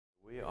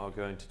are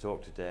going to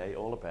talk today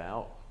all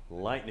about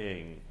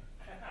lightning.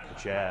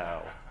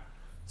 Ciao.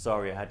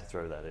 Sorry, I had to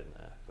throw that in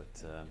there.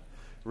 But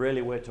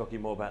really, we're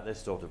talking more about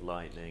this sort of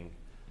lightning.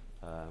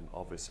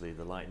 Obviously,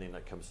 the lightning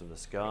that comes from the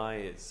sky.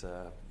 It's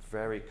a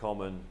very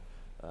common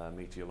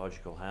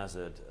meteorological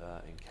hazard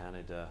in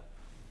Canada.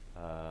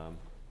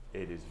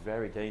 It is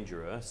very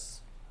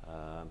dangerous.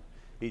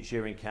 Each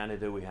year in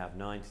Canada, we have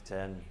 9 to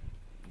 10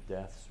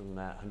 deaths from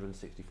that,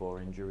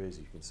 164 injuries.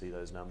 You can see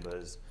those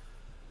numbers.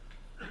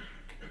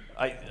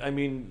 I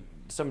mean,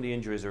 some of the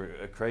injuries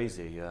are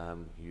crazy.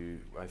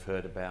 I've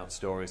heard about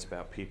stories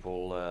about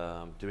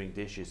people doing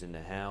dishes in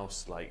their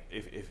house. Like,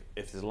 if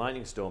there's a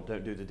lightning storm,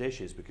 don't do the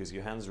dishes because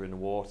your hands are in the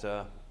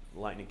water,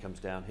 lightning comes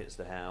down, hits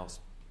the house.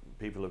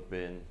 People have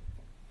been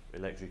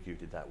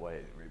electrocuted that way.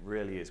 It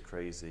really is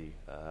crazy,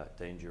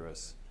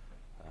 dangerous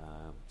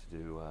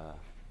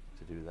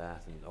to do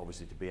that, and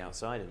obviously to be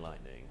outside in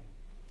lightning.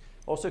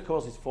 Also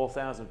causes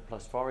 4,000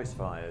 plus forest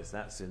fires.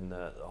 That's in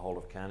the whole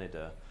of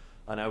Canada.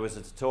 And I was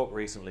at a talk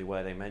recently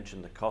where they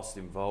mentioned the cost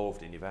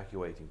involved in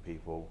evacuating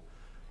people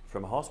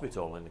from a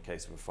hospital in the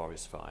case of a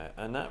forest fire,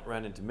 and that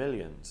ran into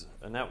millions.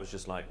 And that was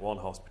just like one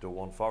hospital,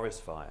 one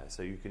forest fire.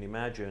 So you can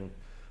imagine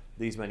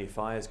these many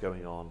fires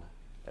going on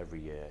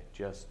every year,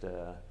 just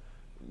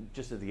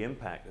the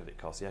impact that it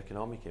costs, the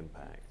economic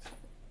impact.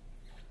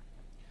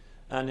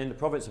 And in the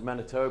province of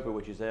Manitoba,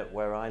 which is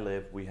where I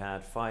live, we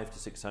had 500 to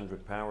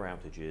 600 power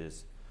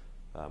outages.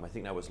 I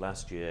think that was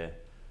last year,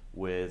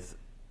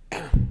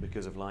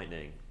 because of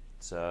lightning.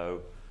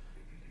 So,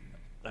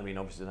 I mean,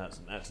 obviously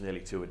that's nearly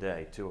two a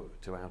day, two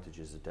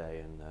outages a day,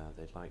 and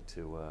they'd like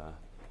to.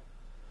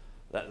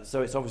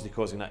 So it's obviously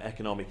causing that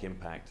economic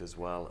impact as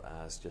well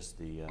as just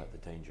the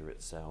danger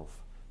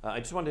itself. I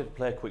just wanted to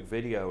play a quick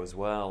video as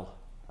well,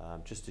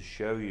 just to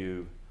show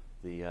you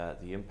the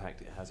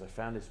impact it has. I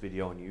found this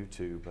video on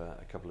YouTube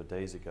a couple of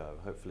days ago.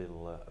 Hopefully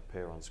it'll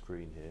appear on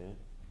screen here.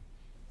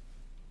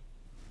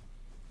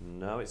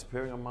 No, it's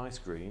appearing on my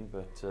screen,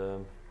 but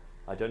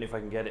I don't know if I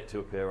can get it to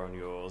appear on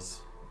yours.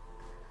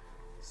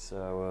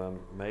 So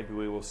maybe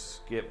we will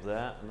skip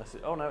that.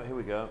 Oh no, here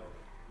we go.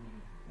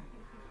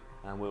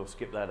 And we'll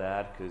skip that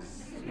ad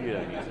because you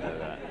don't need to know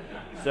that.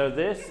 So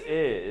this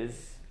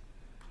is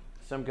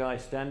some guy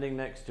standing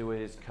next to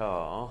his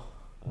car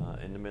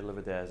in the middle of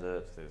a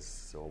desert,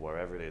 or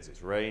wherever it is.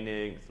 It's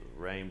raining, it's a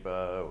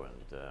rainbow,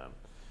 and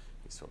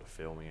he's sort of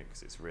filming it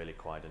because it's really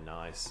quite a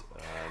nice.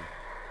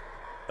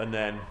 And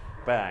then,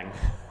 bang,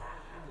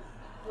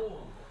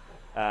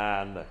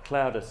 and a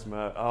cloud of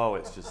smoke. Oh,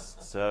 it's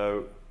just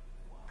so.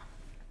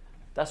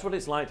 That's what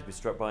it's like to be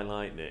struck by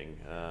lightning.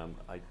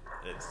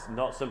 It's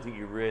not something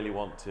you really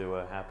want to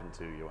happen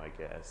to you, I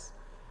guess.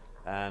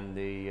 And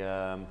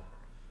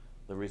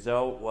the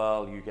result,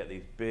 well, you get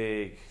these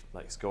big,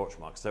 like, scorch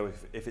marks. So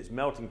if it's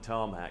melting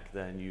tarmac,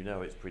 then you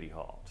know it's pretty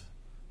hot.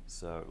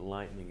 So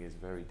lightning is a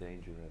very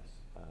dangerous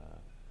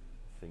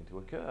thing to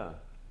occur.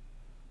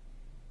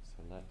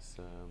 So let's.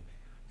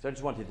 So I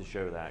just wanted to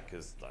show that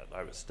because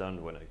I was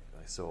stunned when I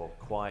saw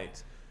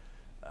quite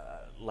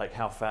like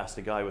how fast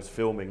the guy was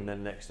filming, and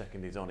then the next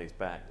second he's on his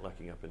back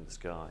looking up in the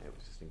sky. It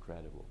was just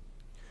incredible.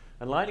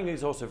 And lightning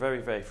is also very,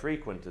 very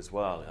frequent as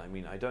well. I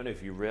mean, I don't know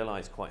if you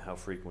realize quite how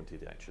frequent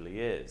it actually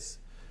is.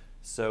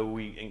 So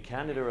in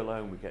Canada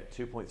alone, we get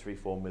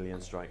 2.34 million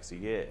strikes a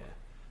year.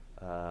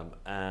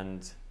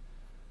 And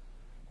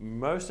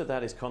most of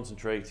that is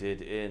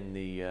concentrated in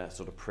the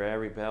sort of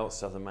prairie belt,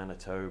 southern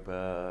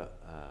Manitoba,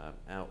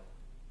 out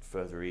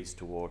further east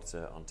towards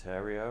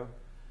Ontario.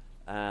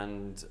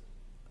 And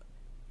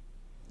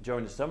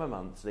during the summer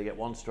months, they get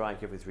one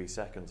strike every 3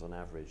 seconds on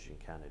average in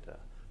Canada.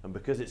 And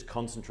because it's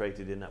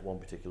concentrated in that one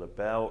particular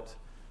belt,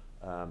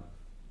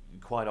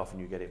 quite often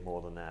you get it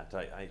more than that.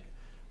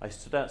 I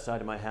stood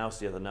outside of my house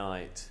the other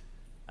night,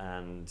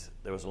 and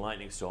there was a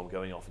lightning storm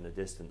going off in the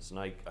distance, and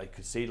I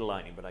could see the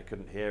lightning, but I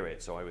couldn't hear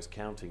it, so I was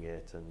counting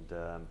it,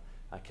 and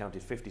I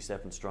counted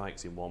 57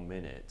 strikes in 1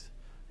 minute.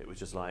 It was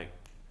just like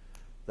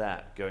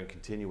that, going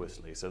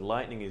continuously. So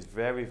lightning is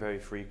very, very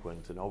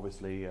frequent, and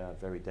obviously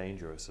very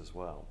dangerous as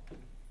well.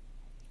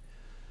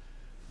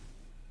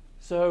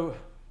 So,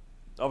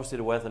 obviously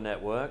the Weather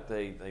Network,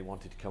 they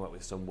wanted to come up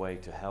with some way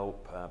to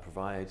help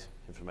provide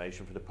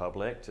information for the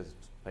public to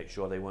make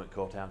sure they weren't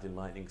caught out in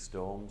lightning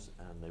storms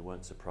and they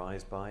weren't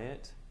surprised by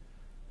it.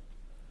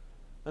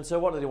 And so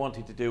what they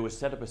wanted to do was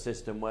set up a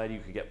system where you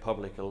could get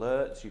public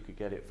alerts, you could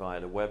get it via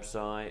the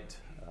website,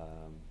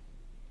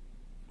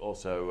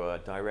 also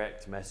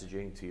direct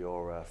messaging to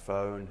your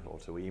phone or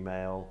to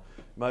email,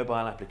 mobile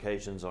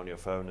applications on your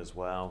phone as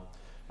well,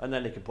 and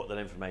then they can put that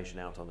information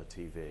out on the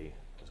TV.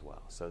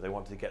 Well. So they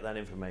wanted to get that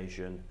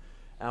information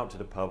out to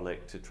the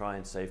public to try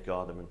and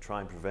safeguard them and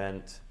try and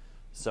prevent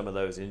some of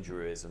those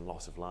injuries and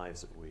loss of lives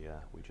that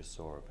we just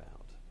saw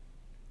about.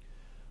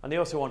 And they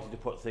also wanted to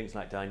put things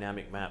like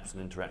dynamic maps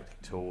and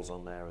interactive tools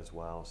on there as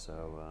well.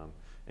 So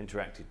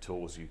interactive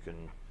tools, you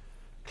can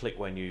click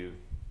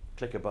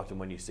a button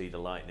when you see the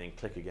lightning,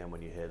 click again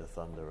when you hear the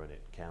thunder, and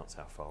it counts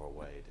how far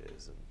away it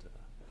is. And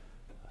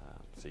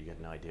so you get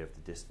an idea of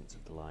the distance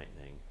of the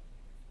lightning.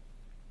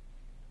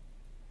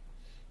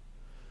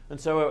 And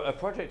so a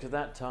project of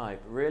that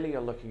type really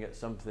are looking at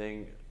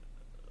something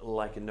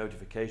like a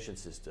notification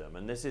system,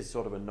 and this is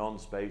sort of a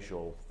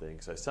non-spatial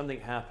thing. So something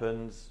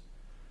happens,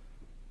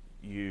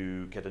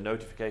 you get a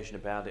notification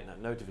about it, and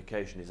that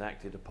notification is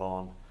acted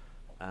upon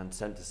and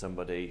sent to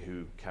somebody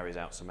who carries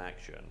out some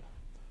action.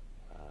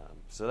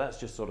 So that's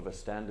just sort of a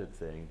standard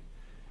thing.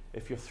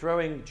 If you're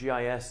throwing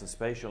GIS and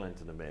spatial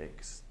into the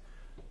mix,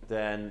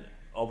 then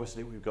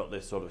obviously we've got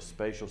this sort of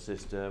spatial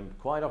system.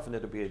 Quite often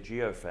it'll be a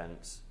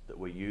geofence that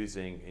we're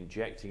using,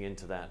 injecting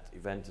into that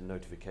event and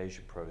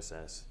notification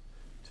process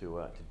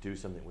to do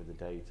something with the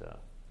data.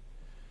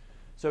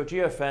 So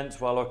geofence,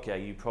 well,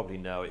 okay, you probably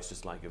know it's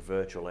just like a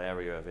virtual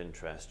area of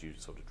interest. You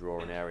sort of draw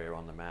an area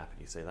on the map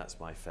and you say, that's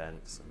my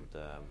fence,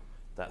 and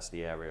that's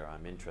the area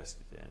I'm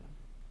interested in.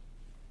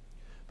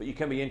 But you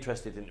can be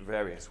interested in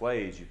various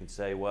ways. You can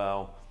say,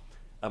 well,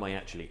 am I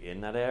actually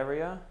in that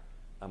area?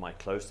 Am I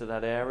close to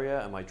that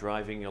area? Am I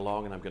driving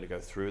along and I'm going to go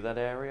through that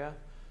area?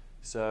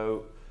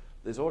 So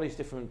there's all these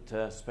different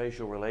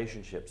spatial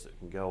relationships that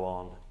can go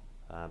on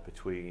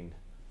between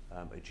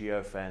a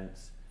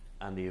geofence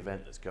and the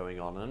event that's going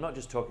on. And I'm not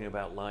just talking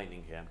about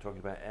lightning here. I'm talking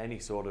about any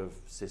sort of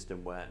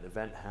system where an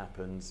event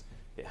happens,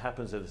 it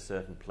happens at a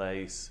certain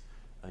place,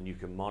 and you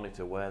can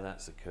monitor where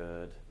that's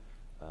occurred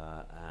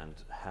and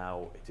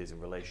how it is in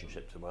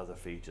relationship to other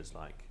features,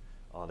 like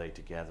are they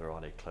together,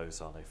 are they close,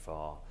 are they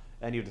far?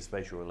 Any of the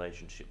spatial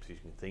relationships you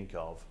can think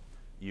of,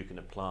 you can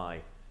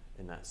apply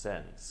in that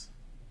sense.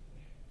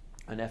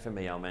 And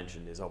FME, I'll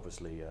mention, is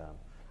obviously,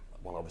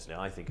 well, obviously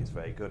I think is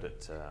very good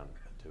at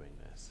doing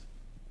this.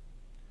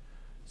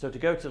 So to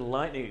go to the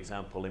lightning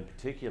example in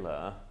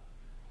particular,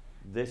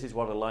 this is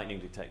what a lightning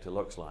detector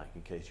looks like,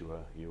 in case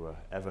you were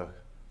ever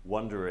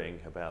wondering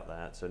about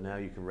that. So now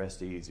you can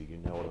rest easy, you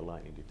know what a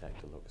lightning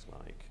detector looks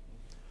like.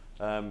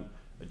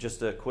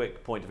 Just a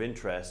quick point of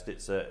interest,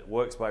 it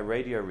works by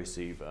radio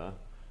receiver,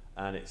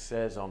 and it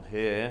says on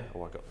here,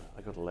 oh,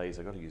 I got a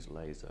laser, I got to use a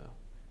laser.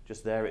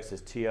 Just there it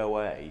says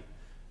TOA,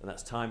 and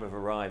that's time of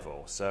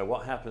arrival. So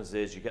what happens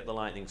is you get the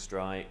lightning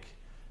strike,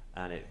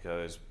 and it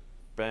goes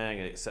bang,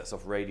 and it sets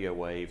off radio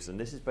waves, and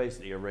this is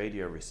basically a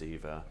radio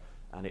receiver,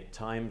 and it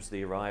times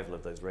the arrival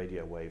of those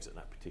radio waves at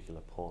that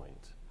particular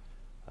point.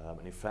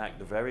 And in fact,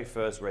 the very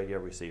first radio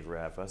receiver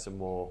ever, some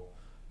more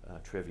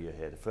trivia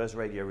here, the first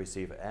radio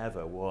receiver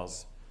ever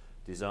was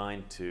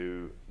designed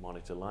to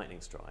monitor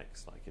lightning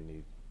strikes, like in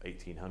the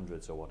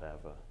 1800s or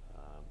whatever.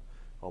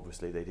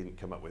 Obviously, they didn't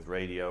come up with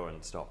radio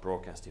and start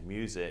broadcasting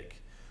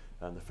music,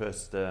 and the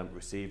first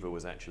receiver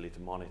was actually to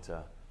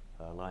monitor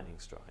lightning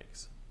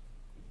strikes.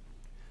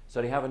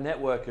 So they have a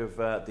network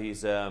of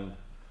these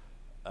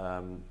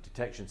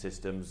detection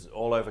systems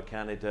all over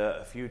Canada,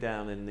 a few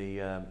down in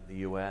the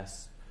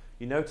US.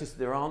 You notice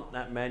there aren't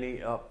that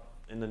many up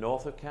in the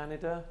north of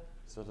Canada,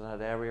 sort of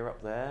that area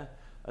up there.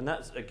 And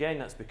that's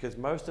because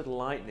most of the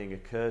lightning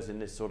occurs in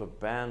this sort of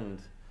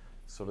band,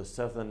 sort of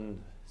southern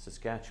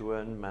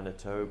Saskatchewan,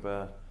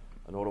 Manitoba,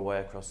 and all the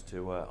way across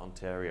to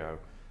Ontario.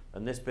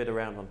 And this bit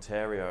around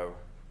Ontario,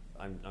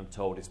 I'm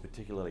told, is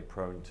particularly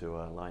prone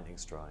to lightning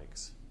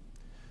strikes.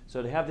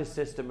 So they have this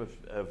system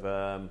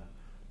of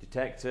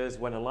detectors.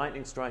 When a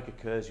lightning strike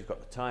occurs, you've got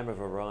the time of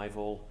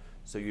arrival.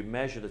 So you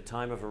measure the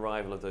time of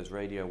arrival of those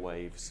radio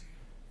waves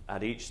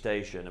at each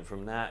station, and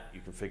from that you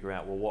can figure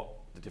out, well, what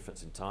the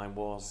difference in time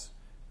was,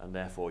 and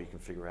therefore you can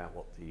figure out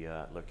what the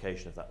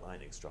location of that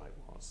lightning strike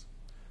was.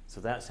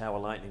 So that's how a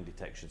lightning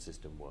detection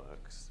system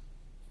works.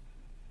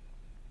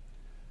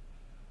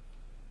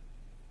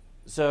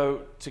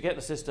 So to get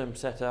the system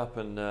set up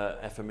and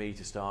FME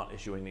to start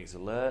issuing these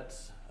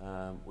alerts,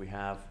 we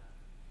have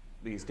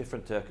these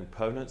different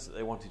components that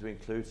they wanted to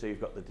include. So you've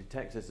got the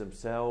detectors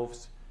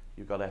themselves,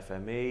 you've got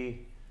FME,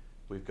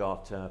 we've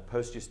got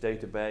PostGIS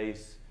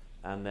database,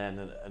 and then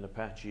an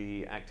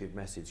Apache active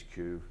message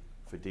queue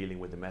for dealing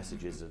with the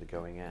messages that are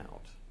going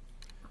out.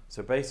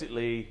 So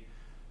basically,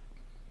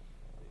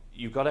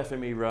 you've got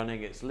FME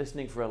running, it's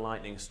listening for a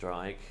lightning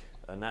strike,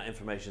 and that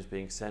information is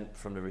being sent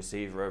from the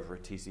receiver over a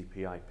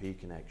TCP/IP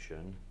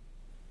connection.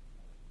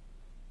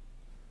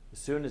 As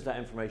soon as that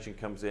information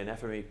comes in,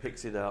 FME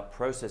picks it up,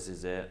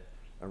 processes it,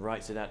 and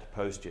writes it out to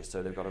PostGIS,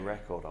 so they've got a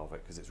record of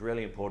it, because it's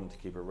really important to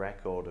keep a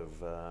record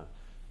of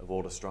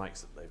all the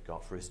strikes that they've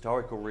got for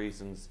historical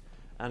reasons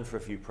and for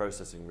a few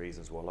processing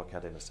reasons we'll look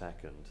at in a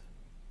second.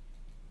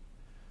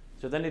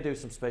 So then they do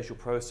some spatial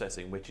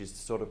processing, which is the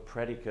sort of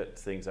predicate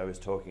things I was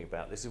talking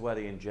about. This is where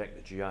they inject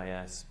the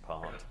GIS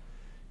part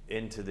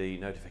into the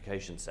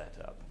notification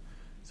setup.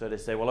 So they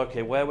say, well,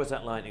 okay, where was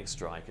that lightning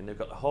strike? And they've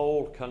got the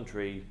whole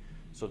country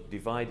sort of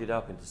divided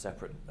up into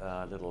separate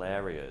little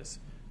areas,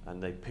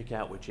 and they pick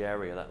out which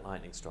area that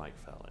lightning strike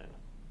fell in.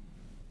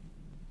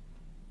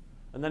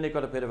 And then they've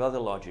got a bit of other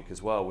logic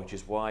as well, which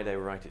is why they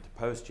write it to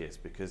PostGIS,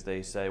 because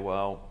they say,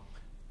 well,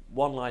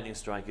 one lightning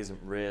strike isn't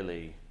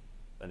really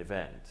an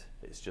event.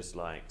 It's just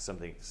like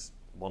something,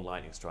 one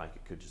lightning strike,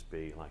 it could just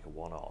be like a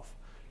one-off.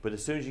 But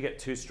as soon as you get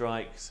two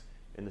strikes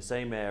in the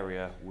same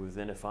area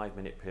within a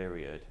 5-minute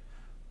period,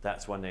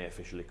 that's when they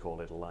officially call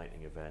it a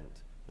lightning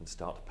event and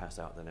start to pass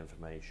out that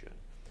information.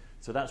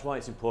 So that's why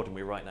it's important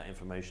we write that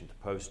information to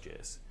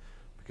PostGIS,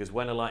 because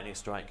when a lightning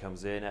strike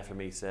comes in,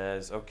 FME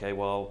says, okay,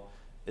 well,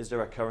 is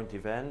there a current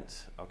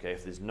event? Okay,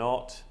 if there's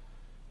not,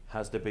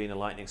 has there been a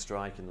lightning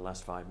strike in the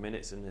last 5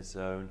 minutes in this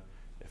zone?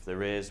 If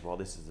there is, well,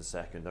 this is the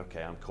second.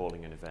 Okay, I'm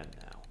calling an event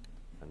now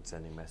and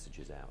sending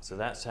messages out. So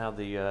that's how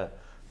the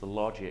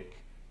logic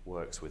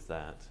works with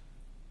that.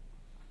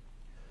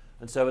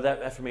 And so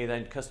that FME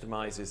then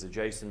customizes a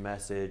JSON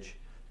message,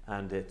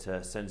 and it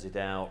sends it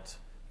out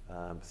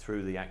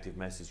through the active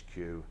message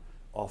queue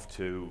off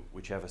to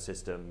whichever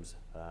systems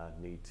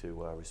need to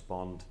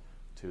respond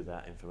to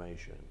that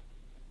information.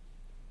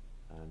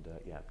 And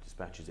yeah,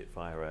 dispatches it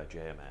via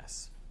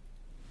JMS.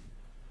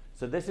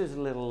 So this is a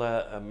little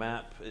a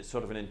map. It's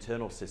sort of an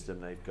internal system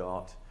they've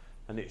got,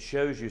 and it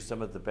shows you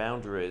some of the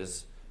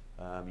boundaries.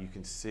 You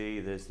can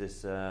see there's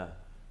this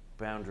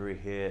boundary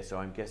here, so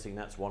I'm guessing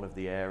that's one of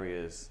the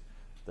areas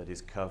that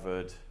is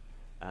covered,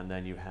 and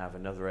then you have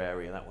another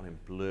area, that one in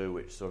blue,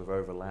 which sort of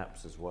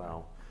overlaps as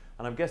well.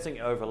 And I'm guessing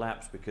it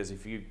overlaps because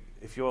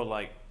if you're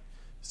like,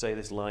 say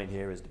this line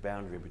here is the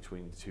boundary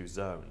between the two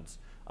zones,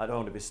 I don't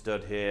want to be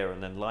stood here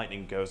and then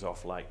lightning goes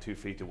off like 2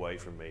 feet away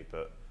from me,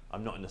 but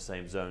I'm not in the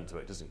same zone, so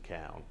it doesn't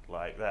count.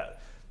 Like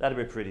that, that'd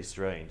be pretty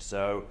strange.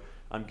 So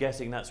I'm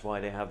guessing that's why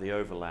they have the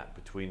overlap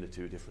between the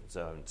two different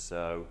zones.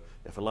 So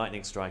if a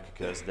lightning strike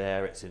occurs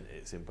there, it's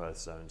in both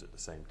zones at the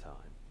same time.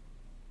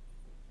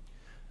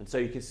 And so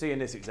you can see in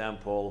this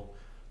example,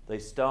 they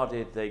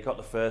got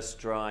the first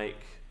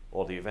strike,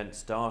 or the event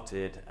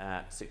started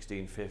at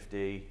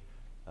 1650.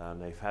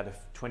 They've had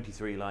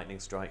 23 lightning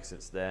strikes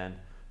since then,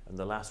 and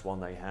the last one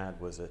they had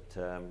was at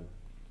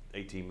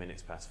 18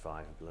 minutes past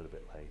 5, a little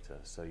bit later.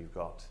 So you've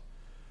got,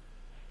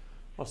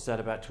 what's that,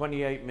 about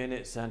 28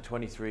 minutes and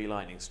 23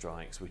 lightning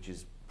strikes, which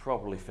is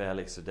probably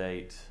fairly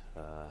sedate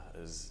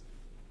as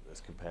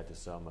compared to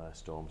some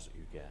storms that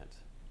you get.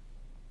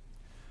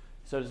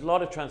 So there's a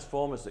lot of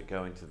transformers that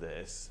go into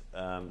this.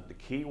 The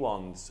key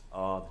ones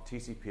are the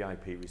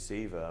TCP/IP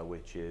receiver,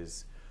 which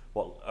is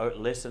what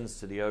listens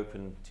to the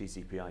open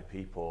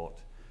TCP/IP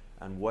port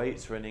and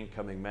waits for an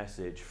incoming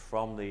message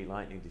from the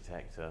lightning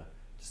detector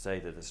to say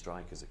that a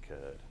strike has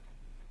occurred.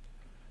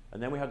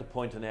 And then we have the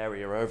point and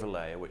area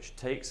overlayer, which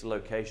takes the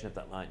location of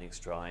that lightning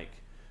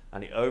strike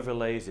and it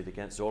overlays it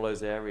against all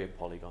those area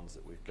polygons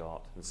that we've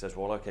got and says,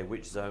 well, okay,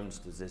 which zones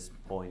does this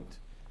point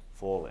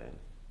fall in?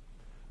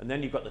 And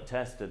then you've got the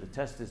tester. The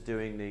tester's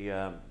doing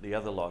the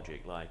other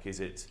logic, like is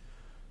it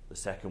the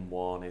second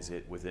one, is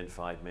it within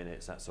 5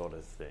 minutes, that sort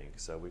of thing.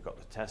 So we've got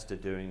the tester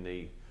doing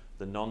the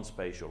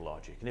non-spatial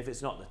logic. And if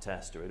it's not the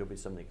tester, it'll be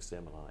something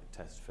similar, like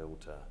test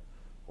filter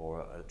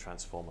or a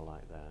transformer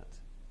like that.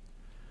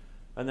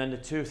 And then the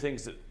two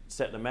things that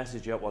set the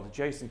message up, well, the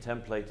JSON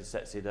templater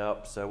sets it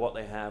up. So what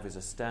they have is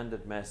a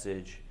standard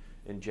message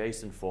in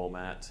JSON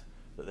format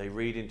that they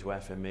read into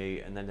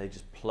FME, and then they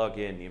just plug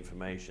in the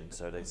information.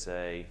 So they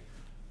say,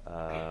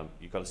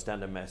 you've got a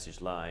standard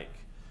message like,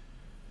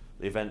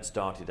 the event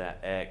started at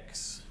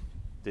X,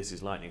 this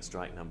is lightning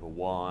strike number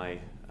Y,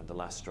 and the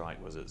last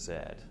strike was at Z.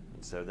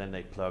 And so then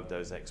they plug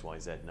those X, Y,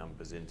 Z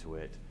numbers into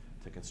it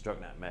to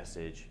construct that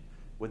message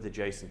with the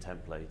JSON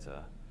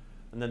templater.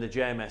 And then the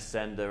JMS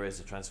sender is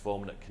a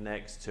transformer that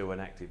connects to an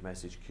active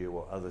message queue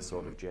or other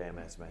sort of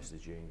JMS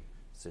messaging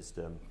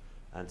system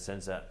and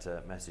sends that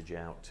message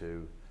out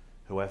to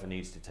whoever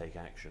needs to take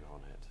action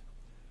on it.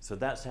 So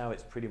that's how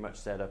it's pretty much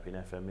set up in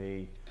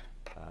FME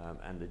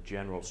and the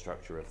general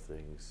structure of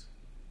things.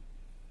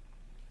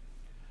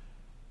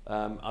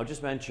 I'll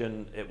just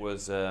mention it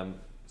was, so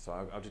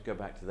I'll just go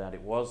back to that.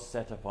 It was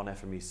set up on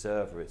FME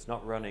Server. It's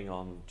not running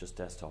on just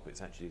desktop,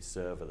 it's actually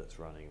Server that's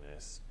running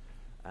this.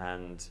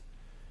 And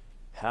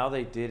how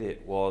they did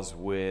it was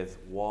with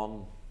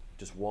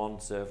just one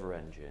server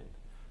engine.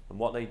 And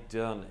what they'd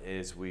done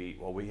is we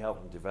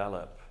helped them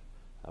develop,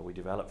 we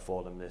developed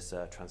for them this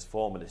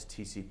transformer, this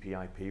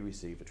TCP/IP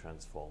receiver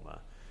transformer.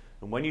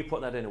 And when you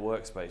put that in a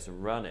workspace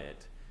and run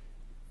it,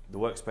 the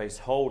workspace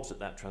holds at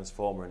that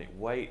transformer and it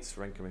waits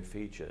for incoming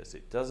features.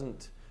 It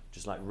doesn't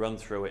just like run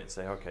through it and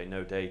say, okay,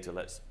 no data,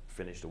 let's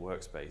finish the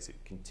workspace. It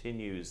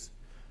continues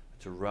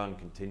to run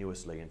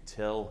continuously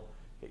until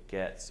it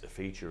gets a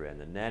feature in,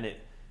 and then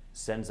it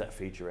sends that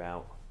feature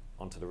out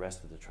onto the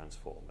rest of the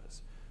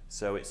transformers.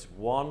 So it's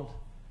one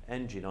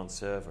engine on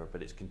server,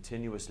 but it's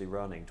continuously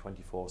running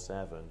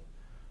 24/7,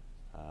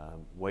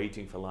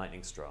 waiting for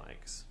lightning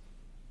strikes.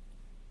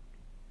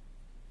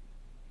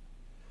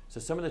 So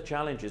some of the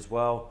challenges,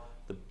 well,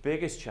 the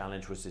biggest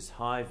challenge was this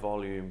high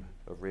volume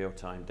of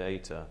real-time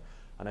data.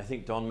 And I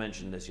think Don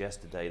mentioned this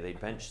yesterday. They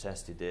bench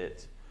tested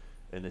it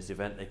in this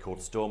event they called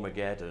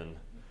Stormageddon,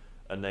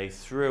 and they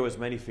threw as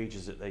many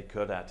features that they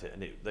could at it,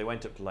 and they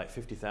went up to like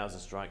 50,000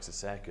 strikes a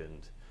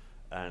second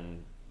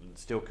and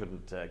still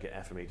couldn't get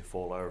FME to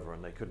fall over,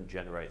 and they couldn't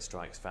generate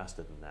strikes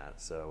faster than that.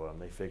 So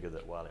they figured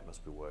that, well, it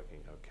must be working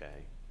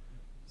okay.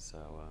 So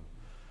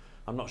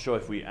I'm not sure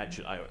if we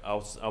actually,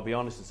 I'll be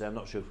honest and say I'm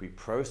not sure if we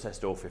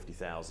processed all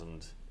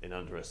 50,000 in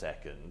under a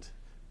second,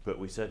 but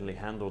we certainly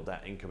handled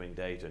that incoming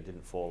data and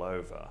didn't fall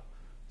over.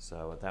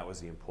 So that was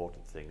the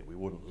important thing, that we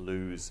wouldn't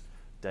lose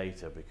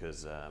data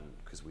because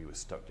we were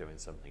stuck doing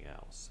something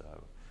else.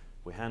 So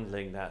we're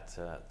handling that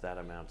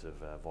amount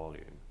of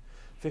volume.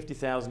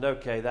 50,000,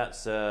 okay,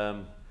 that's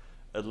a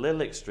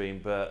little extreme,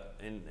 but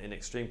in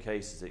extreme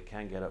cases it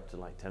can get up to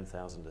like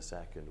 10,000 a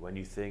second. When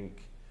you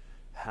think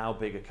how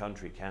big a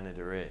country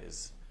Canada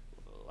is,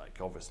 like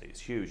obviously it's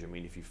huge. I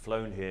mean, if you've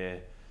flown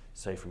here,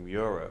 say from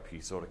Europe,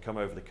 you sort of come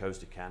over the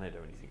coast of Canada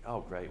and you think,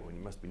 oh great, well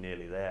you must be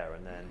nearly there,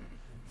 and then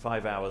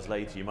 5 hours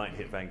later you might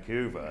hit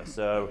Vancouver.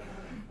 So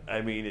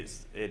I mean,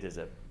 it is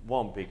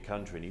one big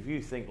country, and if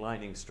you think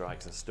lightning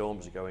strikes and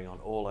storms are going on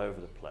all over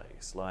the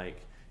place,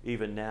 like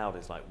even now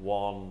there's like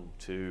 1,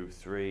 2,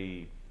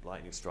 3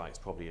 lightning strikes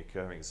probably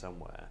occurring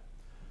somewhere.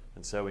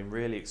 And so in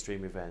really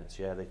extreme events,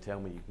 yeah, they tell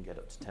me you can get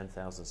up to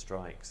 10,000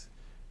 strikes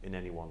in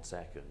any 1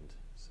 second.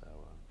 So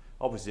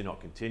obviously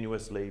not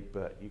continuously,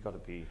 but you've got to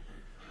be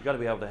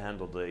able to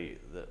handle the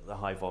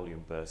high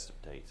volume bursts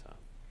of data.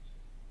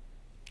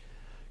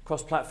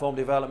 Cross-platform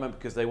development,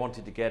 because they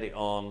wanted to get it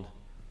on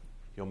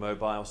your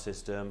mobile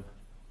system,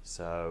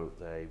 so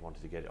they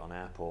wanted to get it on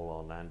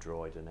Apple, on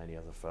Android, and any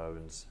other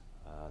phones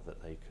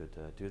that they could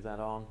do that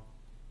on.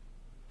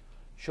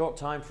 Short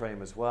time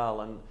frame as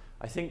well, and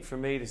I think for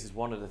me this is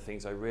one of the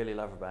things I really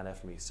love about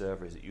FME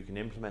Server, is that you can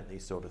implement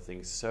these sort of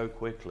things so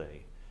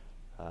quickly.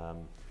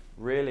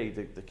 Really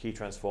the key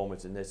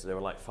transformers in this, there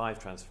were like 5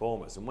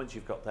 transformers, and once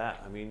you've got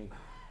that, I mean,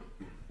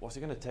 what's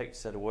it going to take to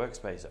set a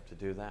workspace up to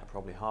do that?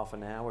 Probably half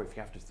an hour. If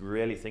you have to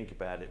really think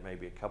about it,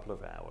 maybe a couple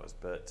of hours,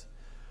 but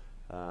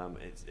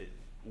it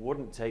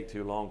wouldn't take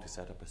too long to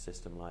set up a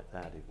system like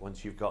that.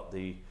 Once you've got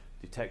the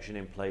detection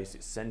in place,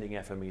 it's sending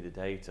FME the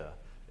data,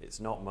 it's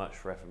not much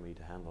for FME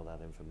to handle that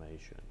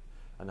information.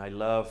 And I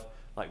love,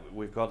 like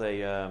we've got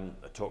a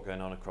talk going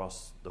on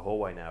across the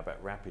hallway now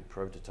about rapid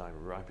prototype,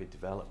 rapid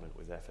development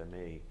with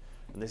FME.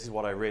 And this is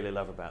what I really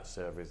love about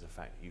Server, is the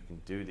fact that you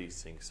can do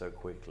these things so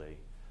quickly.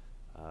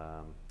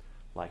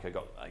 Like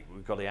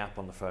we've got the app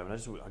on the phone.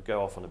 I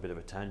go off on a bit of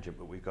a tangent,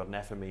 but we've got an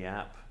FME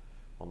app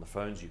on the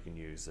phones you can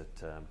use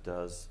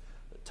that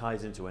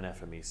ties into an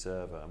FME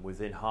server, and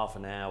within half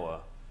an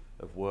hour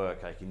of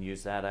work I can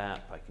use that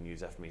app, I can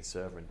use FME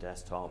Server and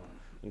desktop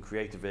and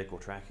create a vehicle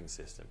tracking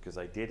system, because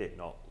I did it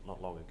not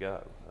long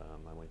ago.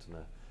 I went on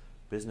a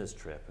business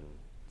trip and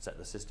set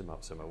the system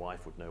up so my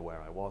wife would know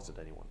where I was at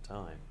any one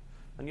time.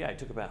 And yeah, it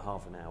took about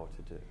half an hour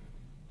to do.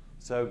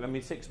 So I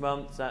mean, 6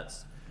 months,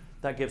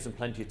 that gives them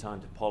plenty of time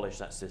to polish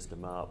that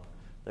system up.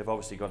 They've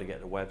obviously got to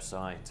get the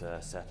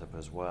website set up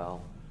as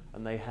well.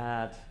 And they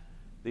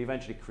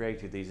eventually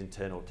created these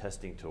internal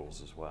testing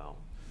tools as well.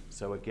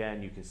 So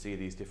again, you can see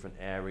these different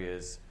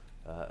areas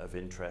of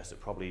interest,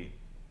 probably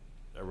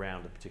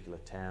around a particular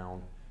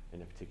town,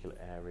 in a particular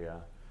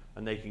area.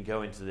 And they can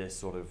go into this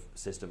sort of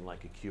system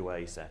like a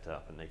QA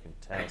setup, and they can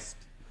test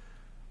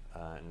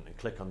and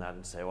click on that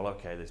and say, well,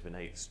 okay, there's been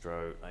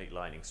 8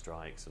 lightning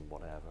strikes and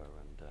whatever.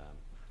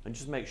 And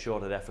just make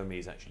sure that FME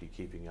is actually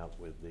keeping up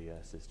with the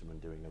system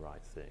and doing the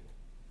right thing.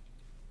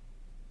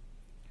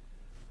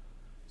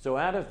 So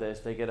out of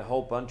this, they get a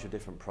whole bunch of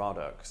different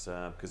products,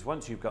 because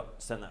once you've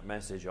sent that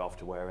message off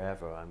to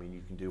wherever, I mean,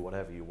 you can do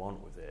whatever you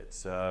want with it.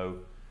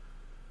 So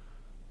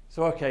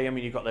okay, I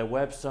mean, you've got their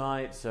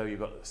website, so you've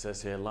got, it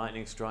says here,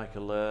 lightning strike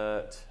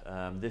alert.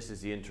 This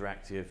is the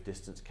interactive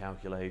distance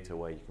calculator,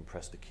 where you can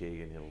press the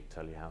key and it'll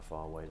tell you how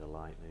far away the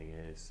lightning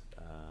is.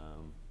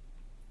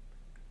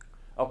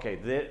 Okay,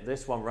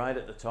 this one right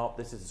at the top,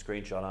 this is a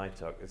screenshot I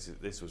took.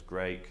 This was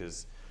great,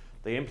 because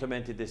they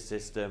implemented this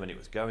system and it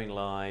was going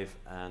live,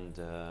 and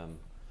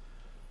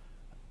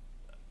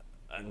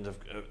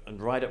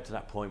right up to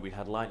that point we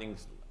had lightning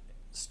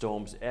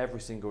storms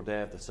every single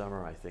day of the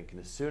summer, I think. And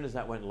as soon as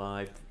that went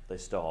live, they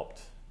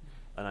stopped.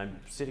 And I'm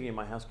sitting in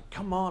my house going,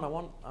 come on,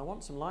 I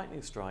want some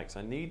lightning strikes.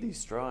 I need these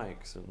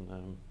strikes.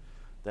 And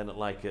then at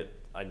like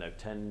I don't know,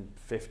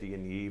 10:50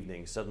 in the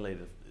evening, suddenly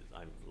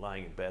I'm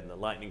lying in bed and the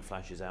lightning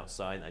flashes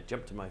outside, and I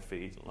jump to my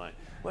feet and like,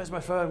 where's my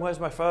phone? Where's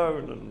my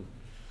phone? And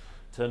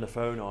turned the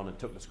phone on and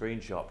took the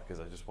screenshot, because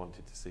I just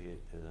wanted to see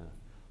it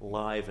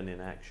live and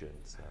in action.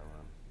 So,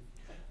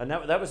 and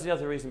that was the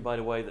other reason, by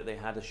the way, that they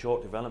had a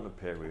short development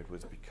period,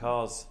 was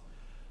because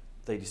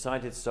they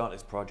decided to start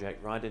this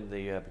project right in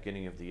the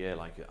beginning of the year,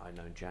 like I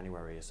know in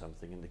January or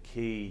something, and the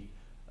key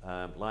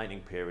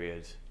lightning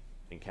period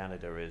in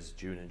Canada is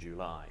June and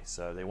July.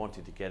 So they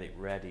wanted to get it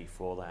ready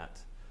for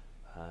that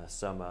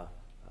summer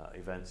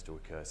events to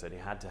occur. So they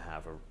had to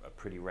have a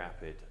pretty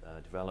rapid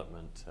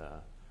development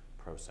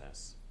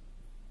process.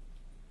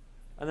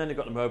 And then they've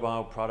got the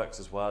mobile products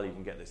as well. You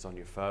can get this on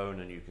your phone,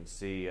 and you can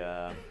see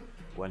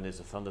when there's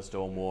a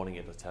thunderstorm warning,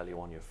 it'll tell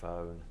you on your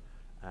phone,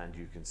 and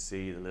you can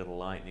see the little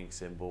lightning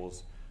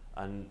symbols.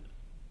 And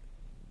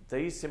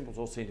these symbols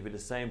all seem to be the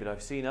same, but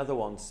I've seen other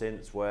ones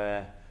since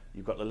where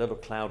you've got the little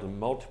cloud and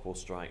multiple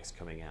strikes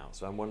coming out.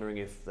 So I'm wondering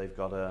if they've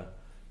got a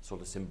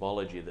sort of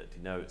symbology that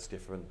denotes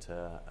different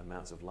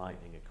amounts of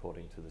lightning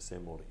according to the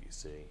symbol that you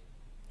see.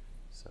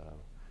 So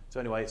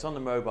anyway, it's on the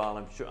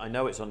mobile. I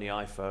know it's on the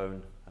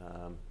iPhone.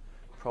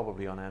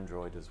 Probably on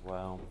Android as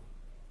well.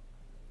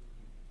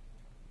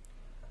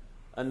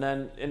 And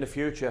then in the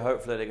future,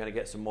 hopefully they're going to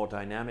get some more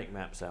dynamic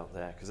maps out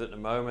there, because at the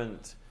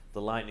moment,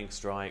 the lightning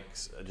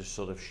strikes are just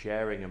sort of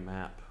sharing a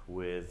map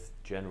with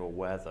general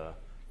weather.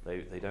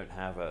 They don't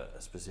have a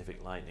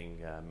specific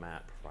lightning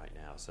map right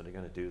now, so they're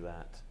going to do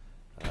that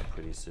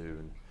pretty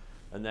soon.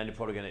 And then they're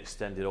probably going to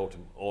extend it all to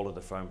all of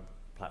the phone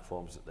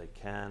platforms that they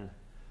can.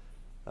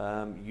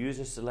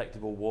 User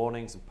selectable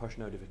warnings and push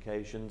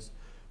notifications.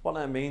 What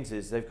that means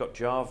is they've got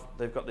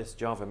this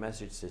Java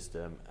message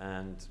system,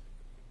 and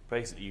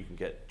basically you can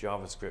get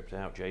JavaScript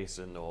out,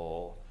 JSON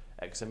or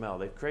XML.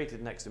 They've created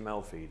an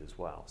XML feed as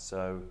well.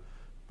 So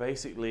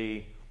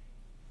basically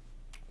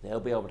they'll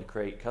be able to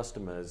create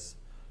customers,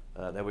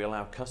 they will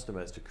allow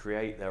customers to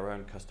create their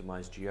own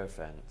customized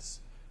geofence.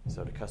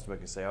 So the customer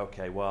can say,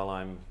 okay, well,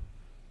 I'm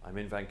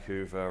in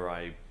Vancouver,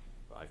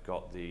 I've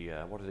got the,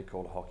 what do they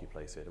call the hockey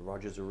place here? The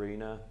Rogers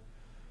Arena.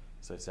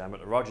 So say I'm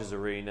at the Rogers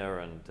Arena,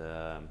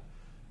 and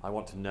I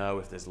want to know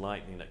if there's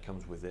lightning that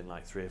comes within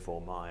like 3 or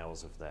 4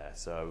 miles of there.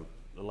 So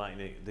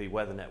the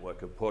weather network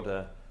could put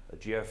a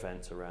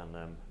geofence around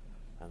them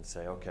and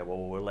say, okay, well,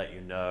 we'll let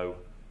you know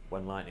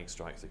when lightning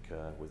strikes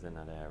occur within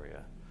that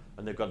area.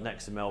 And they've got an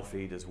XML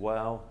feed as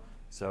well.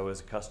 So as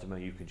a customer,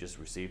 you can just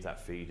receive that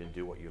feed and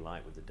do what you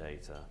like with the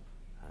data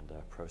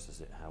and process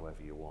it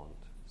however you want.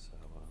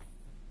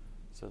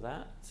 So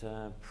that's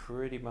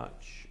pretty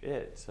much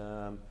it.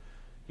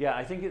 Yeah,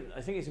 I think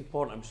it's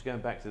important. I'm just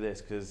going back to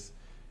this because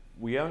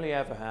we only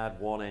ever had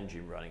one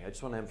engine running. I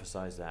just want to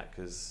emphasize that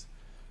because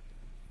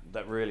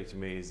that really, to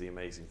me, is the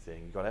amazing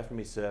thing. You've got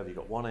FME Server, you've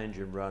got one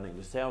engine running.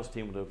 The sales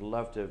team would have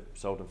loved to have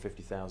sold them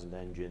 50,000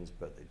 engines,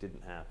 but it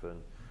didn't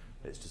happen.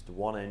 It's just the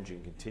one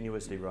engine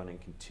continuously running,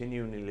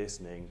 continually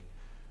listening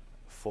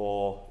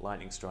for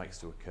lightning strikes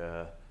to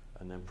occur,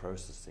 and then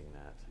processing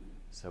that.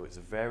 So it's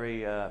a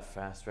very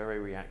fast, very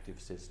reactive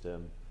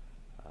system,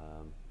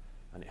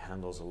 and it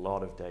handles a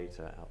lot of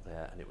data out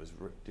there, and it was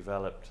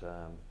developed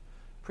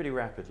pretty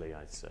rapidly,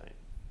 I'd say.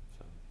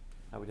 So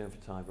how are we doing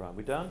for time, Brian?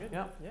 We done? Good.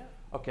 Yeah? Yeah.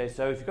 Okay,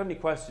 so if you've got any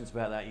questions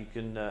about that, you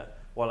can,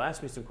 well,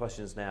 ask me some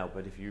questions now,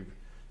 but if you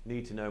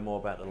need to know more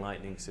about the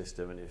lightning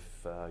system, and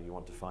if you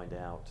want to find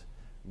out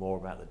more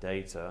about the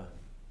data,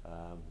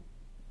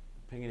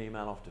 ping an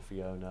email off to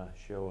Fiona.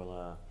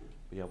 She'll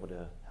be able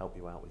to help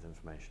you out with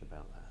information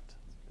about that.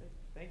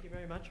 Thank you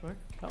very much, Mark.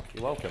 Oh,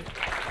 you're welcome.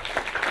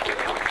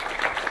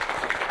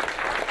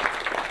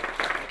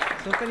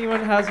 So if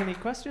anyone has any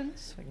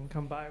questions, I can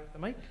come by with the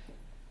mic.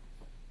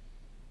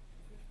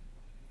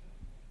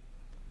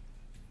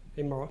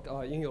 Hey Mark,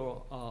 in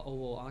your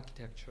overall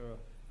architecture,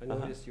 I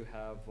noticed you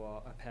have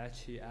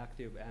Apache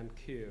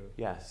ActiveMQ.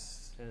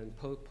 Yes. And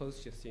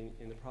PostGIS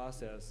in the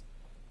process.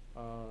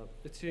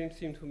 It seems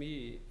to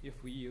me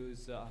if we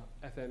use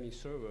FME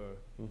Server,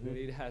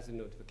 really it has a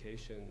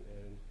notification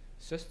and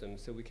system,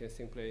 so we can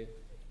simply,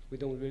 we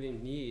don't really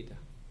need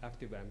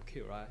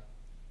ActiveMQ, right?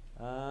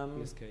 In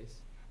this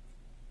case.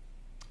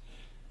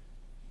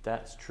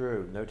 That's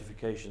true.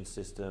 Notification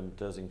system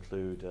does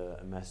include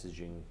a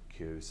messaging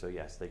queue, so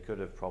yes, they could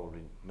have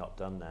probably not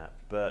done that.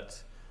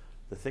 But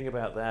the thing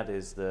about that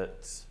is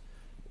that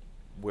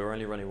we're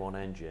only running one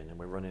engine and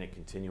we're running it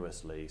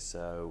continuously,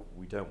 so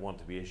we don't want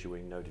to be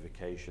issuing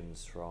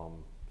notifications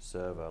from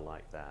server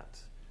like that,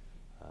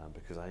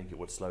 because I think it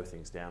would slow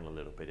things down a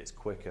little bit. It's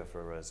quicker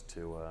for us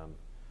to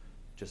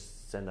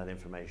just send that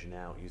information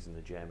out using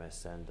the JMS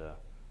sender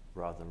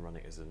rather than run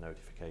it as a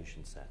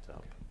notification setup.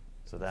 Okay.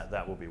 So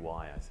that will be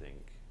why, I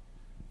think.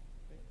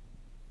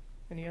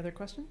 Any other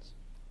questions?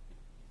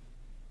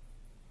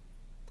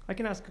 I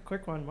can ask a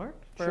quick one, Mark.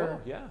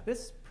 Sure, yeah.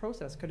 This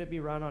process, could it be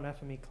run on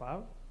FME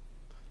Cloud?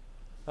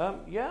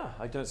 Yeah,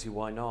 I don't see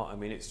why not. I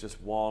mean, it's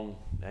just one,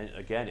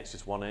 again, it's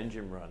just one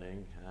engine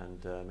running,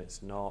 and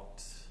it's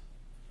not,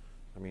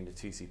 I mean, the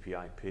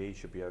TCP IP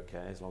should be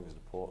okay as long as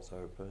the port's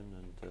open,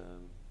 and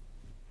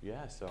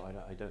yeah, so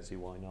I don't see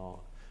why not.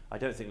 I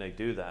don't think they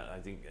do that. I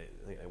think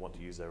they want to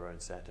use their own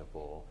setup,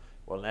 or,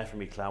 well, an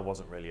FME Cloud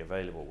wasn't really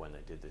available when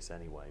they did this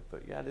anyway,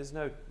 but yeah, there's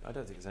no, I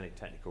don't think there's any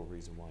technical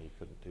reason why you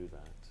couldn't do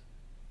that.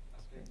 I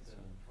think the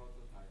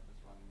prototype is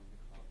running in the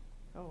cloud.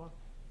 Oh, wow.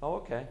 Oh,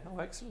 okay. Oh,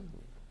 excellent.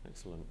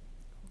 Excellent.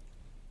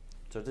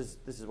 So this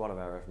is one of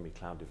our FME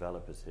Cloud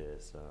developers here.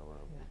 So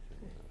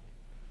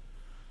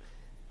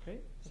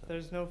Great. If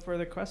there's no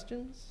further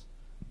questions,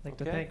 I'd like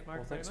to thank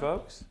Mark very much. Thanks,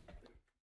 folks.